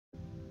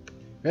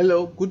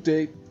Hello, good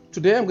day.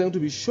 Today I'm going to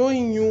be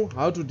showing you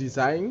how to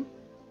design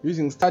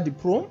using Staady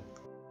Pro.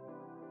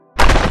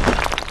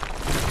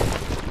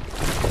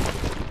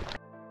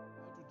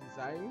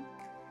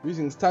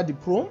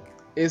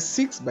 A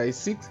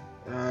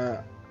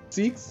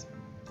 6x6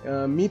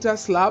 meter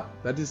slab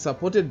that is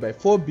supported by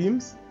 4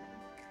 beams.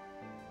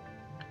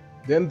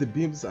 Then the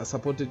beams are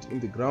supported in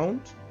the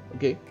ground.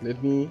 Okay,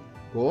 let me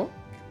go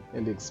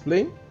and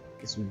explain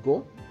as we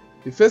go.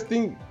 The first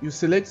thing, you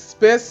select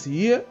space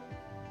here.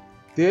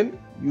 Then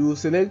you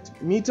select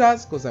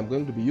meters, because I'm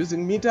going to be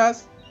using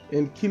meters,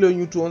 and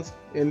kilonewtons,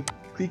 and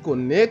click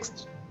on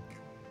next.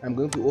 I'm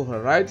going to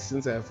override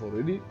since I have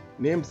already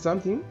named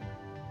something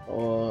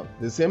or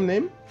the same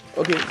name.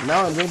 Okay,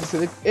 now I'm going to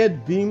select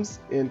add beams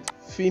and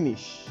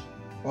finish.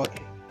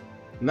 Okay,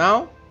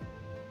 now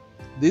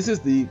this is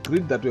the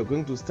grid that we're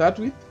going to start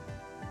with.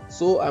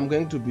 So I'm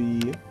going to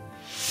be,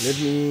 let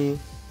me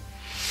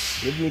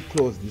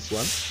close this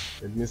one.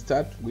 Let me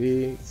start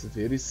where it's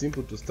very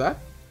simple to start.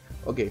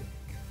 Okay,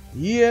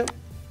 here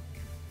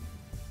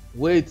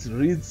where it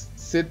reads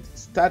set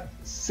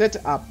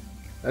up,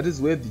 that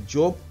is where the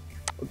job.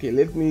 Okay,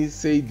 let me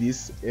say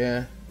this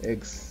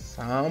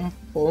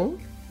example.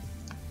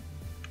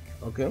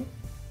 Okay,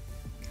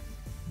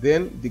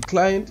 then the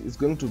client is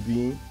going to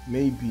be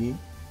maybe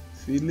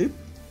Philip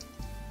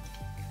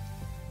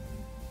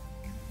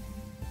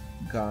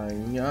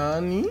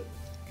Ganyani.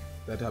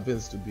 That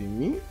happens to be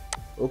me.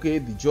 Okay,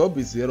 the job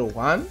is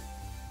 01.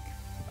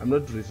 I'm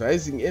not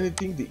revising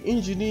anything. The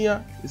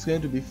engineer is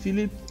going to be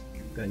Philip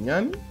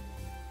Ganyani.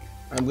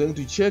 I'm going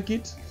to check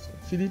it. So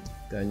Philip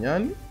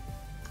Ganyani.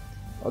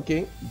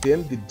 Okay,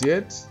 then the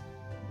date,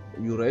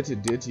 you write a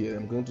date here.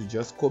 I'm going to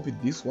just copy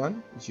this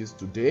one, which is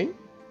today,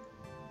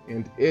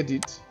 and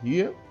edit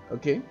here.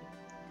 Okay,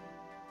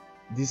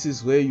 this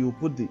is where you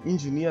put the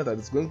engineer that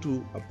is going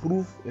to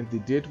approve and the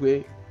date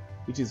where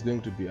it is going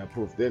to be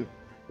approved. Then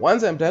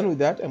once I'm done with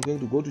that, I'm going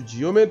to go to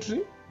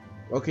geometry.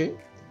 Okay,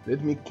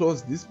 let me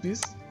close this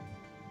piece.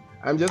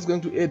 I'm just going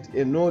to add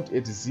a node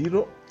at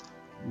 0.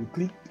 You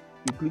click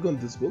on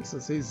this box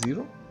and say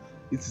 0.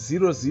 It's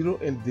 0 0,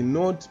 and the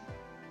node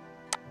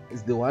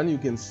is the one you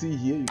can see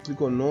here. You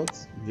click on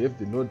nodes, you have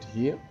the node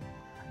here.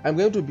 I'm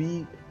going to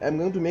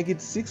make it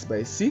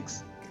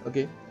 6x6.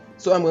 Okay,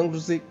 so I'm going to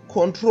say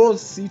Ctrl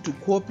C to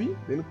copy,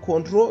 then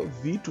Ctrl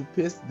V to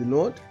paste the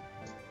node.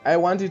 I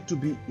want it to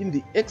be in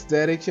the X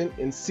direction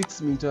and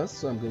 6 meters,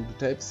 so I'm going to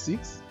type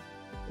 6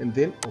 and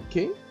then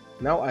OK.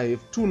 Now I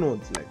have 2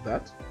 nodes like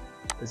that.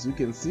 As you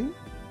can see,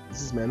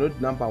 this is my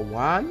node number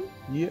 1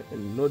 here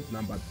and node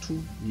number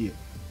 2 here.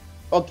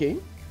 Okay,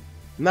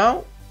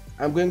 now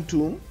I'm going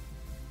to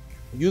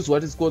use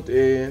what is called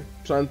a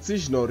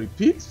transitional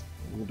repeat.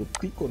 I'm going to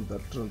click on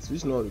that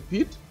transitional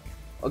repeat.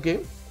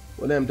 Okay,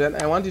 when I'm done,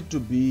 I want it to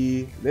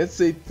be, let's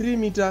say, 3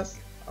 meters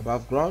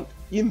above ground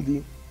in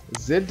the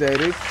Z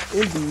direction,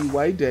 in the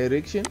Y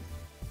direction.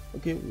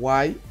 Okay,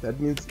 Y, that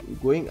means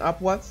going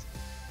upwards.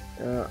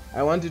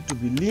 I want it to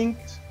be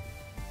linked.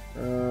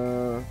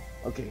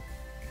 Okay,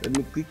 let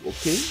me click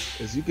OK.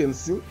 As you can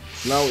see,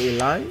 it's now a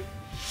line.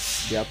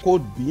 They are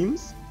called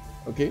beams.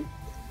 Okay,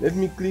 let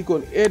me click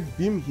on add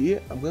beam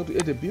here. I'm going to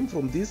add a beam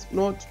from this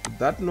node to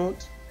that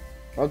node.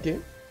 Okay,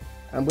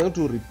 I'm going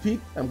to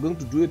repeat. I'm going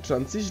to do a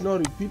transitional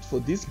repeat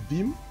for this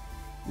beam.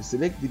 You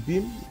select the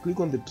beam, you click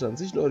on the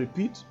transitional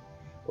repeat.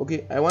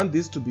 Okay, I want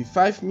this to be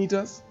 5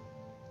 meters,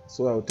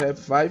 so I'll type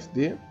 5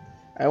 there.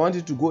 I want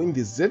it to go in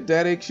the Z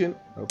direction.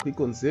 I'll click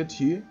on Z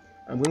here.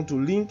 I'm going to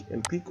link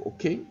and click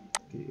OK.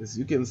 Okay, as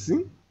you can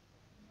see,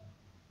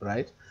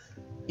 right?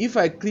 If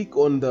I click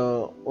on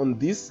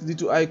this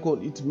little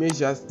icon, it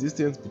measures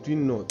distance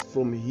between nodes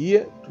from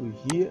here to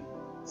here.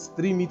 It's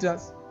 3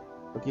 meters.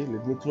 Okay,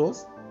 let me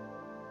close.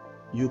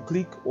 You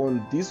click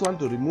on this one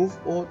to remove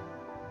all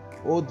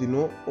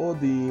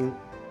the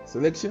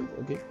selection.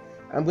 Okay,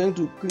 I'm going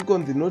to click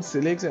on the node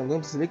selection. I'm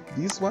going to select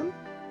this one,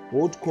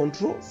 hold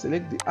Control,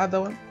 select the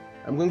other one.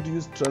 I'm going to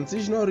use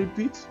transitional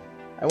repeat.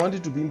 I want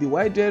it to be in the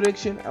Y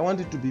direction. I want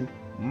it to be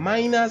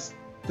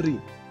 -3.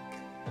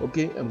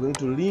 Okay, I'm going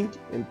to link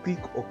and click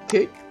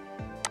OK.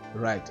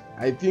 Right,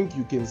 I think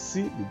you can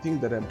see the thing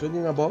that I'm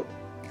talking about.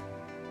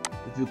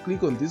 If you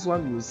click on this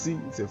one, you'll see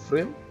it's a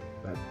frame.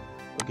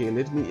 Okay,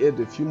 let me add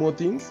a few more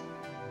things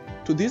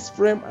to this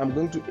frame. I'm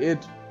going to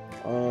add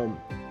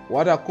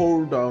what are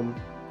called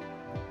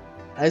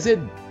I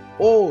said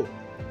all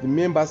the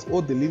members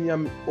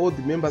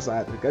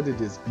are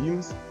regarded as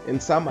beams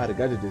and some are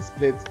regarded as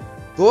plates.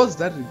 Those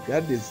that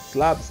regarded as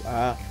slabs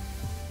are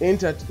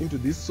entered into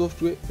this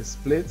software as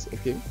plates.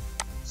 Okay,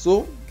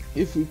 so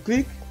if we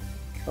click,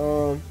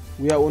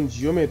 we are on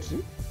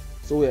geometry,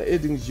 so we are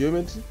adding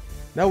geometry.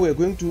 Now we are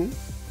going to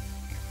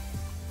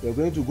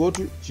go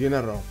to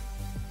general.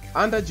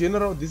 Under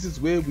general, this is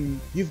where we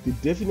give the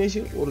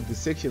definition or the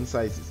section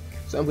sizes.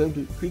 So I'm going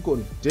to click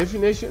on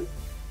definition.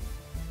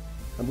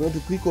 I'm going to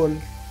click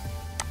on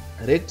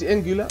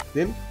rectangular,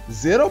 then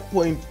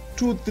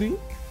 0.23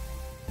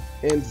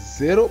 and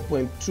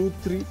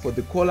 0.23 for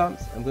the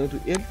columns. I'm going to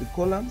add the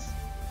columns.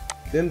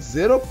 Then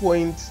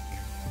 0.23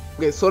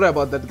 Okay, sorry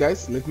about that,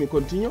 guys. Let me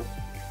continue.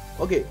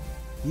 Okay,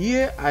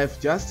 here I've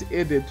just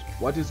added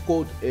what is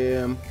called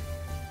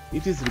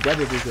it is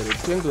regarded as a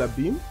rectangular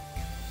beam,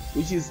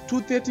 which is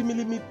 230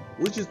 millimeters,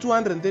 which is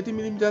 230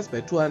 millimeters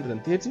by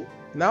 230.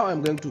 Now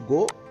I'm going to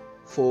go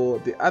for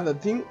the other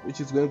thing, which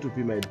is going to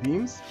be my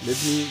beams.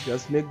 Let me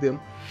just make them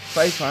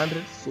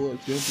 500, so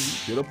it's going to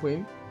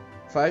be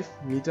 0.5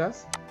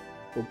 meters.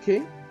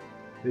 Okay,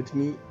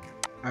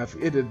 I've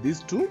added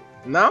these two.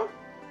 Now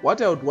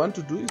what I would want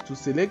to do is to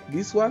select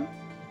this one,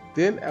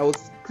 then I will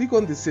click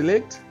on the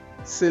select.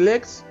 I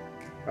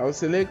will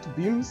select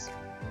beams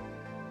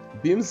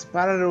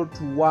parallel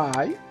to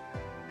Y.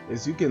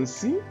 As you can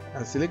see,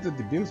 I selected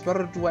the beams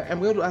parallel to Y. I'm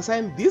going to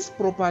assign this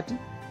property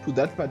to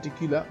that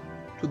particular,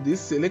 to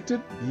this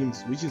selected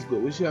beams, which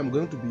I'm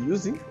going to be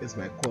using as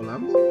my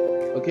columns.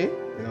 Okay,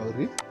 and I'll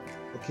read.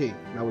 Okay,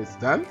 now it's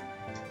done.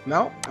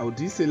 Now I'll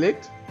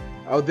deselect.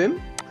 I'll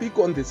then click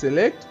on the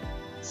select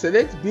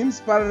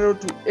beams parallel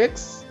to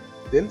X,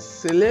 then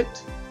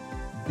select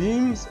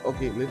beams.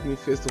 Okay, let me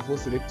first of all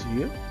select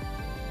here.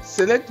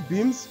 Select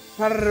beams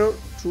parallel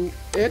to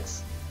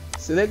X,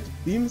 select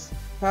beams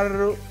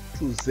parallel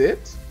to Z.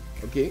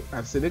 Okay,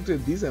 I've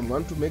selected these. I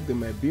want to make them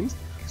my beams,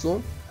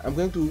 so I'm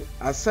going to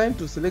assign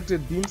to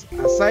selected beams,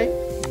 assign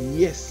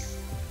yes.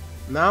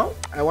 Now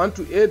I want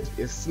to add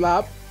a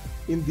slab.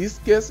 In this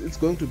case, it's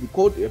going to be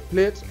called a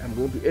plate. I'm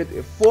going to add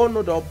a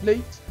 4-nodal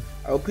plate.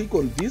 I'll click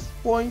on this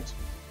point,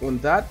 on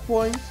that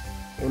point,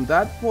 on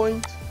that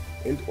point,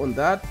 and on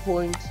that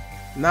point.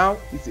 Now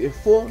it's a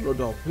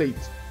 4-nodal plate.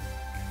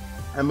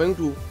 I'm going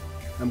to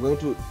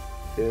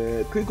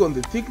click on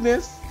the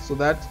thickness, so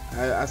that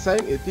I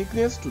assign a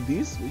thickness to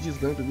this, which is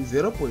going to be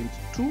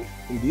 0.2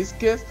 in this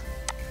case.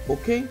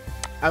 Okay,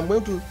 I'm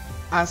going to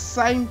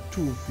assign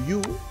to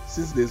view,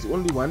 since there's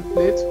only one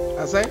plate,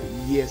 assign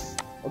yes.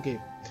 Okay,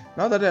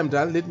 now that I'm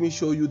done, let me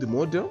show you the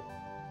model.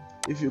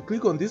 If you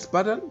click on this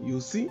button,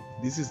 you'll see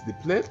this is the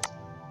plate.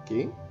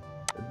 Okay,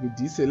 let me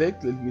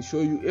deselect, let me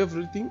show you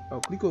everything.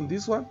 I'll click on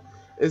this one.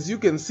 As you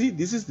can see,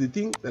 this is the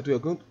thing that we are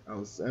going to,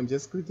 I'm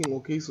just clicking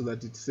OK so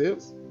that it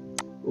saves.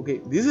 Okay,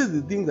 this is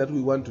the thing that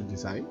we want to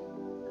design.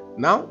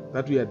 Now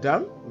that we are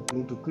done, we're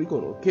going to click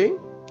on OK,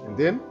 and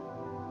then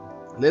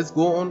let's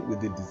go on with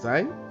the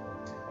design.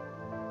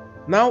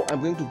 Now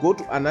I'm going to go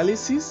to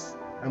analysis.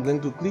 I'm going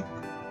to click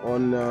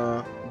on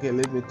okay,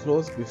 let me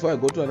close before I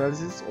go to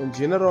analysis. On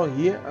general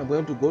here, I'm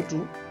going to go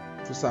to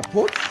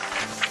support.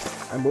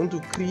 I'm going to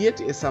create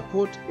a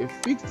support, a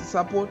fixed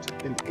support,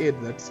 and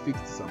add that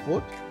fixed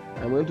support.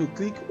 I'm going to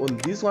click on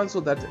this one so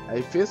that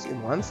I face on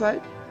one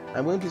side.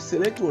 I'm going to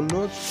select on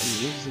nodes.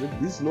 I'm going to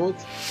select these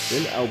nodes.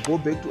 Then I'll go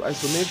back to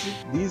isometric.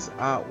 These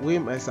are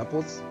where my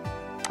supports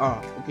are.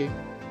 Okay,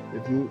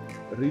 let me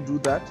redo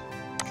that.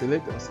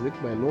 I'll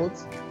select my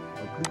nodes.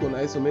 I'll click on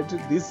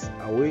isometric. These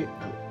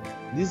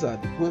are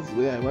the points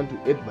where I want to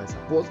add my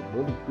supports. I'm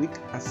going to click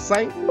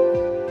assign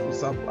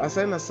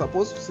a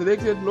support to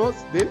selected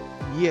nodes. Then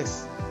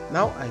yes.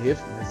 Now I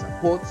have my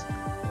supports.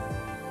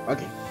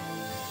 Okay,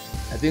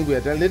 I think we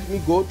are done. Let me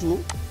go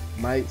to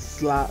my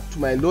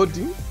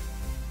loading.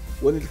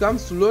 When it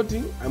comes to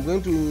loading, I'm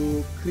going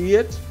to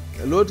create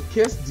a load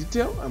case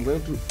detail. I'm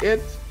going to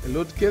add a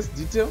load case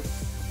detail.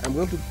 I'm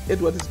going to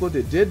add what is called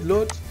a dead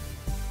load.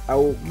 I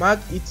will mark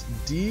it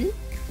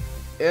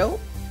DL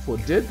for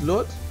dead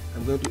load.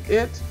 I'm going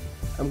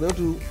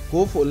to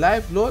go for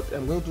live load.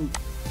 I'm going to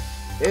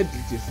add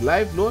it as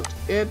live load,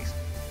 add,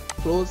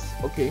 close.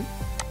 Okay,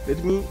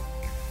 let me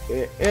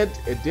add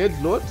a dead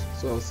load.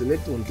 So I'll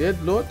select on dead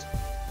load.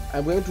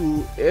 I'm going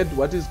to add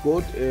what is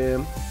called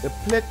a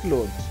plate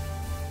load.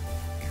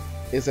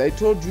 As I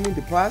told you in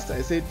the past,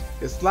 I said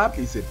a slab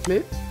is a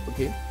plate.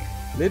 Okay,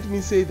 let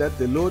me say that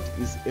the load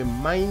is a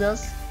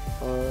minus,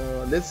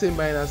 let's say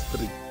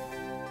 -3.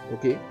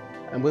 Okay,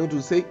 I'm going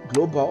to say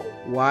global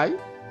Y.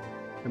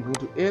 I'm going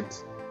to add.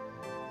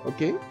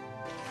 Okay,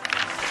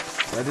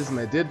 that is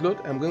my dead load.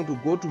 I'm going to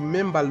go to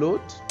member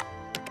load.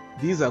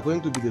 These are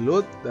going to be the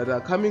loads that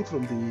are coming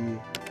from the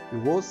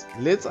walls.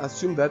 Let's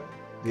assume that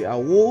there are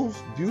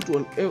walls built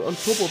on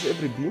top of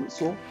every beam,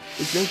 so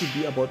it's going to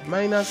be about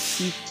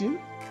 -15.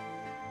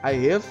 I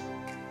have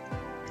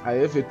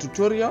a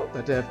tutorial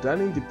that I have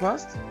done in the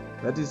past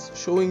that is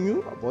showing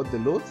you about the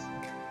loads.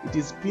 It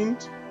is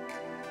pinned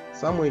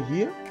somewhere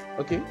here.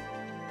 Okay,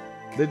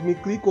 let me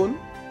click on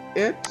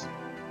add.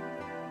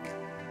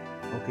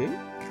 Okay,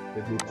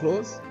 let me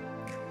close.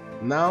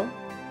 Now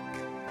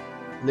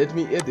let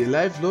me add a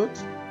live load.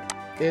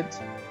 Add.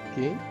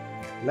 Okay,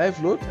 live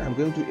load. I'm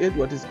going to add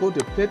what is called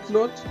a plate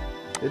load.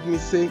 Let me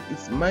say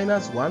it's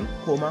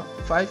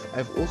 -1,5.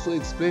 I've also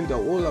explained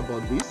all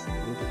about this.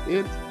 I'm going to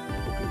add.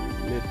 Okay,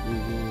 let me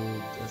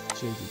just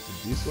change it to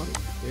this one.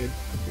 Add.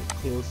 Okay,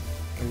 close.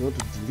 I'm going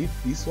to delete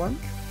this one.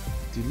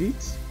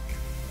 Delete.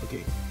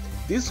 Okay,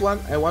 this one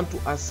I want to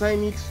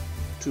assign it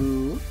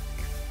to.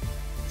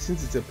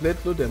 Since it's a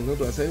plate load, I'm going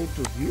to assign it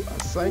to view.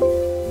 Assign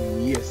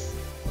yes.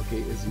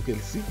 Okay, as you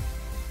can see,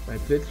 my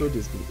plate load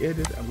has been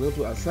added. I'm going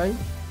to assign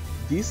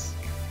this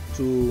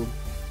to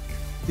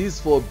these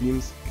 4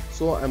 beams.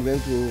 So I'm going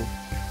to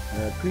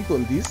click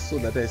on this so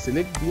that I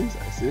select beams.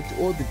 I select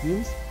all the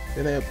beams,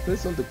 then I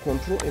press on the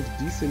control and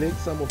deselect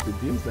some of the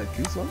beams like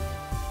this one.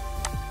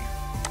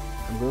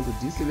 I'm going to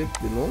deselect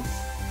the nodes.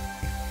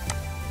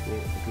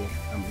 Okay,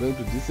 I'm going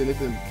to deselect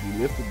the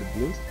left of the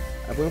beams.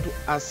 I'm going to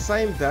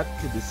assign that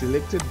to the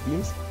selected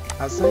beams.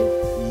 Assign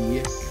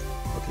yes.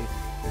 Okay,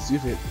 as you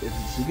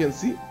can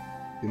see,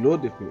 the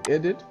load has been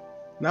added.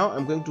 Now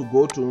I'm going to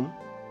go to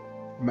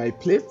my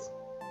plates.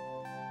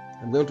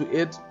 I'm going to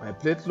add my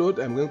plate load.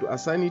 I'm going to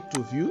assign it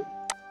to view.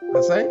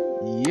 Assign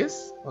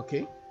yes.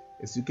 Okay,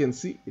 as you can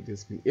see, it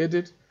has been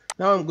added.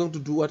 Now I'm going to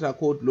do what are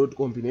called load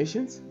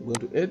combinations. I'm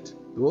going to add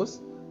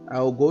those.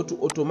 I'll go to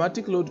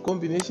automatic load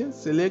combinations,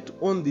 select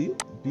on the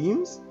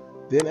beams,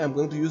 then I'm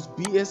going to use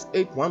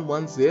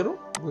BS8110.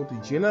 I'm going to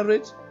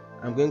generate,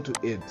 I'm going to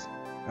add.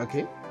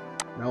 Okay,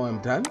 now I'm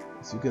done.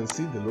 As you can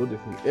see, the load has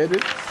been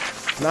added.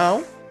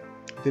 Now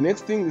the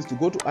next thing is to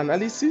go to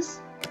analysis,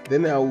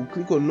 then I will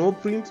click on no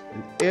print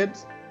and add,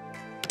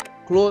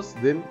 close,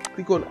 then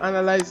click on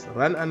analyze,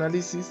 run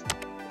analysis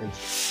and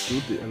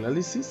do the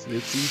analysis.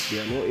 Let's see if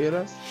there are no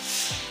errors.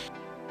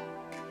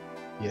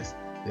 Yes,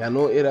 there are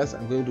no errors.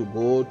 I'm going to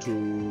go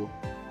to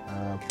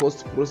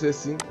post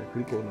processing. I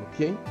click on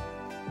OK.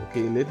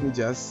 Okay, let me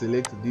just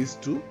select these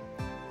two.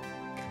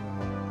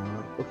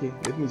 Okay,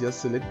 let me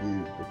just select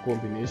the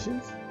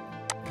combinations.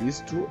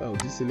 These two, I'll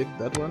deselect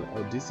that one,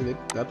 I'll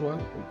deselect that one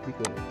and click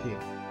on OK.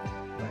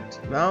 Right,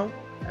 now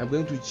I'm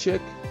going to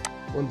check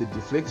on the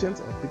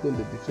deflections. I'll click on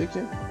the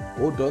deflection,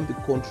 hold down the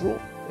control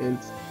and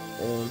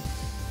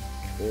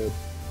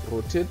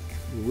rotate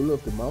the wheel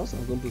of the mouse.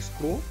 I'm going to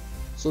scroll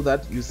so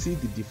that you see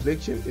the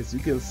deflection. As you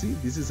can see,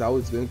 this is how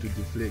it's going to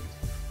deflect,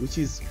 which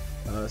is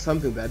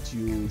something that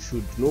you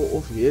should know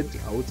offhand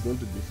how it's going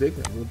to deflect.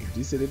 I'm going to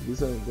deselect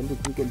this one. I'm going to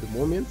click on the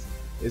moments.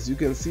 As you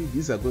can see,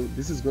 this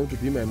is going to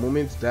be my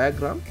moment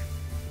diagram.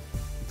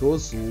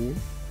 Those who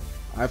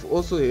I've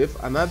also have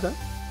another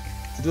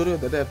tutorial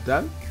that I've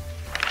done.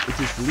 It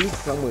is linked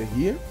somewhere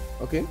here.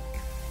 Okay,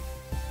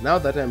 now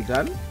that I'm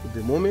done with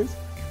the moments,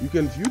 you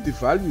can view the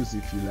values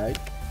if you like.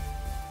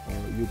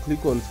 You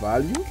click on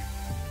value,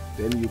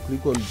 then you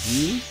click on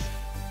views,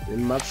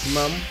 then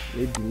maximum,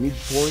 maybe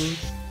midpoint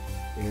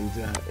and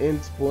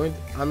end point,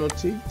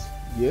 annotate,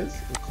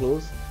 yes,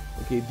 close.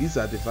 Okay, these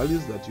are the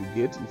values that you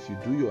get if you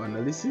do your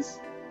analysis.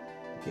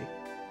 Okay,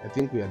 I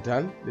think we are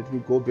done. Let me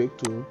go back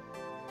to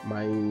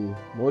my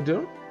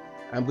model.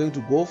 I'm going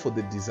to go for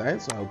the design,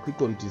 so I'll click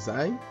on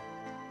design.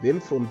 Then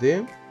from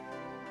there,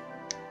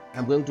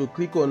 I'm going to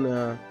click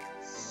on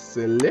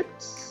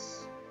select.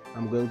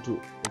 I'm going to,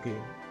 okay,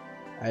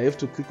 I have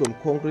to click on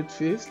concrete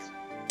first.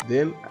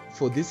 Then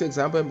for this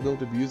example, I'm going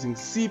to be using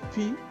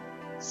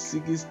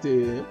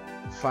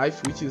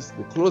CP65, which is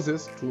the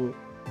closest to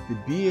the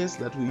BS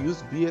that we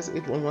use,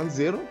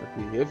 BS8110 that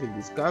we have in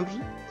this country.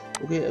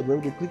 Okay, I'm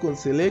going to click on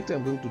select.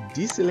 I'm going to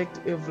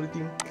deselect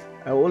everything.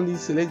 I only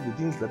select the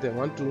things that I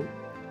want to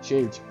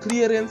change.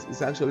 Clearance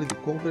is actually the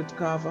concrete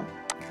cover.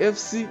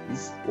 FC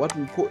is what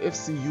we call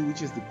FCU,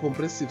 which is the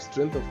compressive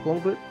strength of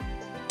concrete.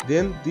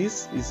 Then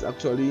this is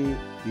actually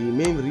the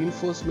main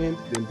reinforcement.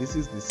 Then this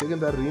is the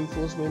secondary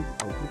reinforcement.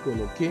 I'll click on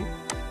OK.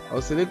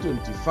 I'll select on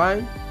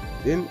define.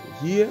 Then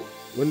here,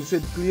 when it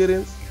said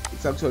clearance,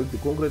 it's actually the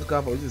concrete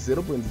cover, which is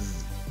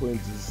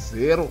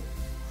 0.0.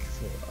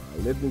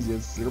 Let me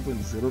just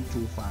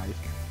 0.025.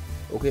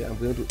 Okay, I'm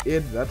going to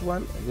add that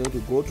one. I'm going to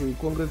go to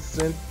concrete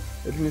strength.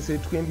 Let me say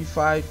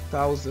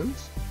 25,000.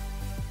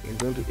 I'm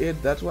going to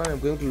add that one. I'm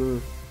going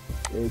to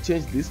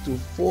change this to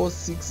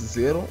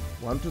 460.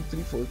 1, 2,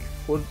 3, 4,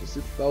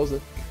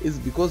 46,000 is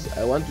because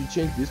I want to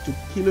change this to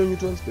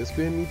kilonewtons per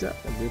square meter.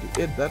 I'm going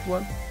to add that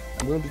one.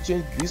 I'm going to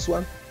change this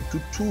one to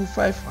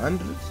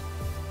 2,500.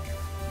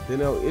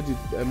 Then I'll add it.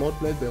 I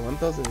multiply by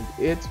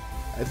 1008.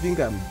 I think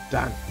I'm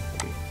done.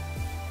 Okay.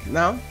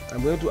 Now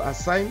I'm going to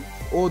assign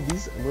all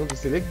these. I'm going to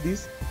select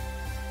this.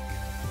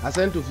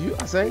 Assign to view.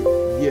 Assign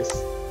yes.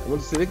 I'm going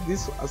to select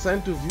this.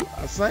 Assign to view.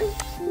 Assign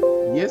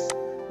yes.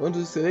 I'm going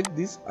to select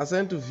this.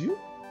 Assign to view.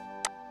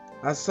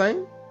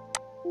 Assign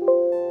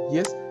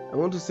yes. I'm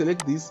going to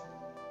select this.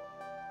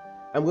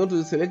 I'm going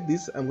to select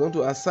this. I'm going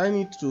to assign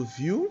it to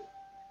view.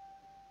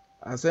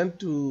 Assign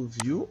to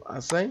view.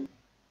 Assign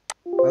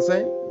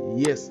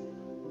yes.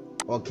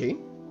 Okay,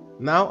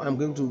 now I'm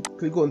going to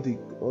click on the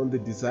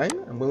design.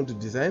 I'm going to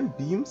design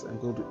beams. I'm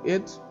going to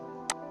add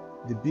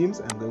the beams.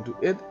 I'm going to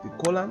add the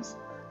columns.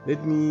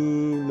 Let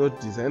me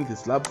not design the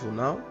slab for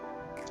now.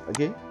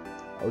 Okay,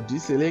 I'll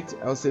deselect.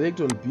 I'll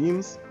select on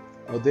beams.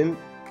 I'll then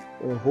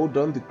hold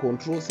down the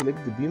control,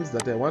 select the beams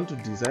that I want to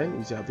design,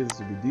 which happens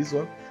to be this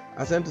one.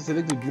 Assign to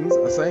select the beams.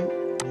 Assign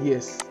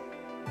yes.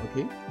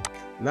 Okay,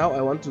 now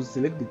I want to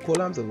select the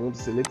columns. I'm going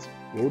to select,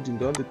 holding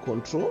down the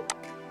control.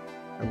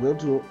 I'm going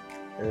to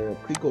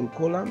click on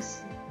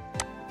columns.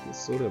 Okay,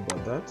 sorry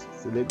about that.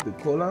 Select the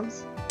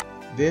columns.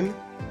 Then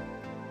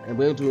I'm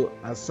going to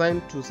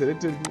assign to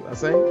selected view.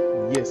 Assign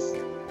yes.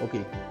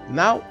 Okay,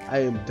 now I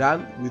am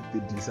done with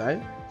the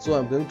design. So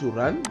I'm going to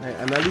run my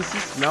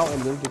analysis. Now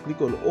I'm going to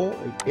click on O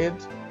and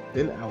add.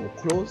 Then I will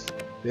close.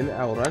 Then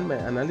I'll run my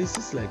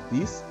analysis like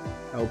this.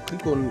 I'll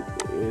click on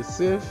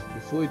save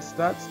before it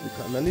starts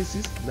the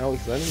analysis. Now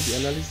it's running the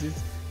analysis.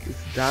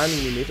 It's done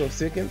in a matter of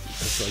seconds.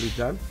 It's actually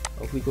done.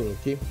 I'll click on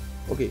OK.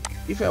 Okay,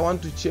 if I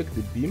want to check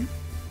the beam,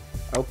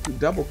 I'll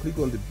double click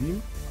on the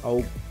beam.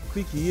 I'll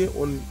click here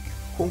on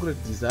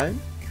concrete design.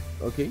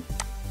 Okay,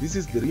 this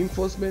is the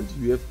reinforcement.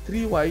 You have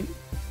 3 wide,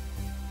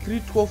 3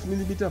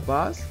 12mm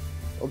bars.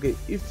 Okay,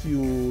 if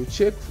you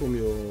check from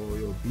your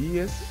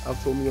BS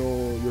from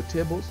your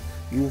tables,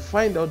 you will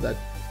find out that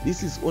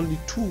this is only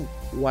 2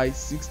 wide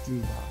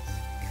 16 bars.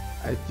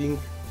 I think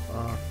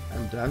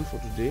I'm done for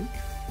today.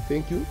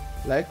 Thank you.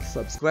 Like,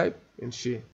 subscribe and share.